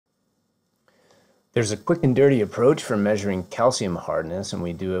There's a quick and dirty approach for measuring calcium hardness, and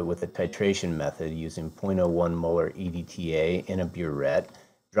we do it with the titration method using 0.01 molar EDTA in a burette,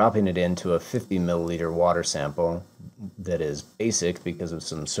 dropping it into a 50 milliliter water sample that is basic because of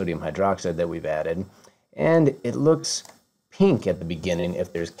some sodium hydroxide that we've added. And it looks pink at the beginning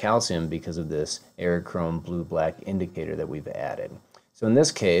if there's calcium because of this aerochrome blue-black indicator that we've added. So in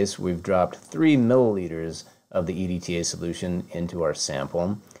this case, we've dropped 3 milliliters of the EDTA solution into our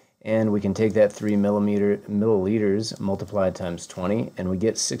sample. And we can take that 3 milliliters multiplied times 20, and we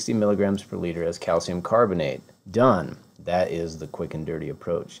get 60 milligrams per liter as calcium carbonate. Done. That is the quick and dirty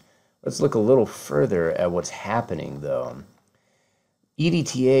approach. Let's look a little further at what's happening, though.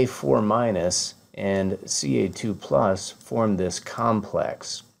 EDTA 4- and Ca2+ form this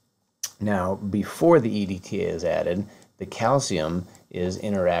complex. Now, before the EDTA is added, the calcium is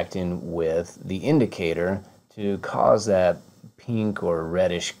interacting with the indicator to cause that pink or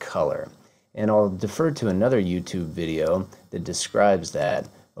reddish color. And I'll defer to another YouTube video that describes that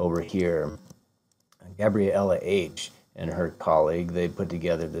over here. Gabriella H. and her colleague, they put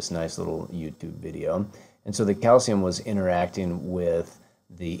together this nice little YouTube video. And so the calcium was interacting with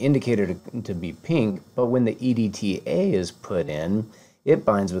the indicator to be pink, but when the EDTA is put in, it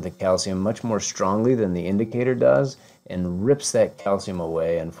binds with the calcium much more strongly than the indicator does and rips that calcium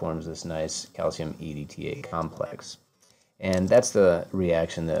away and forms this nice calcium EDTA complex. And that's the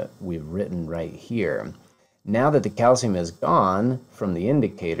reaction that we've written right here. Now that the calcium is gone from the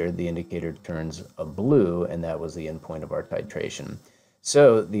indicator turns a blue, and that was the endpoint of our titration.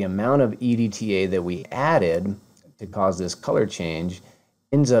 So the amount of EDTA that we added to cause this color change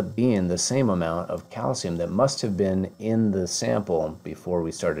ends up being the same amount of calcium that must have been in the sample before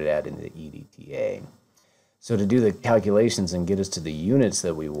we started adding the EDTA. So to do the calculations and get us to the units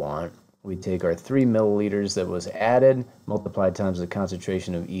that we want, we take our 3 milliliters that was added, multiplied times the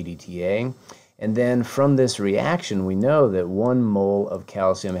concentration of EDTA, and then from this reaction, we know that 1 mole of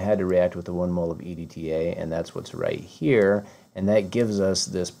calcium had to react with the 1 mole of EDTA, and that's what's right here, and that gives us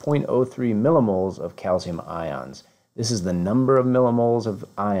this 0.03 millimoles of calcium ions. This is the number of millimoles of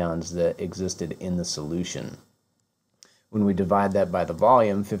ions that existed in the solution. When we divide that by the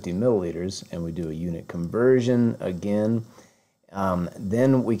volume, 50 milliliters, and we do a unit conversion again,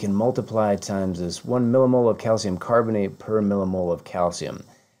 then we can multiply times this 1 millimole of calcium carbonate per millimole of calcium.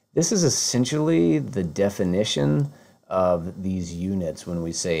 This is essentially the definition of these units when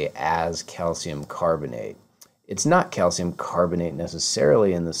we say as calcium carbonate. It's not calcium carbonate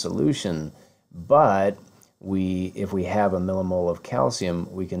necessarily in the solution, but if we have a millimole of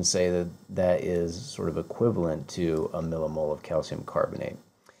calcium, we can say that that is sort of equivalent to a millimole of calcium carbonate.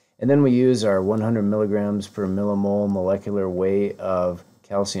 And then we use our 100 milligrams per millimole molecular weight of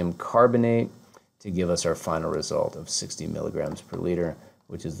calcium carbonate to give us our final result of 60 milligrams per liter,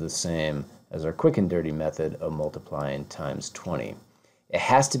 which is the same as our quick and dirty method of multiplying times 20. It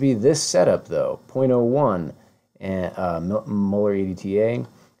has to be this setup, though, 0.01 molar EDTA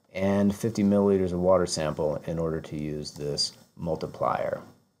and 50 milliliters of water sample in order to use this multiplier.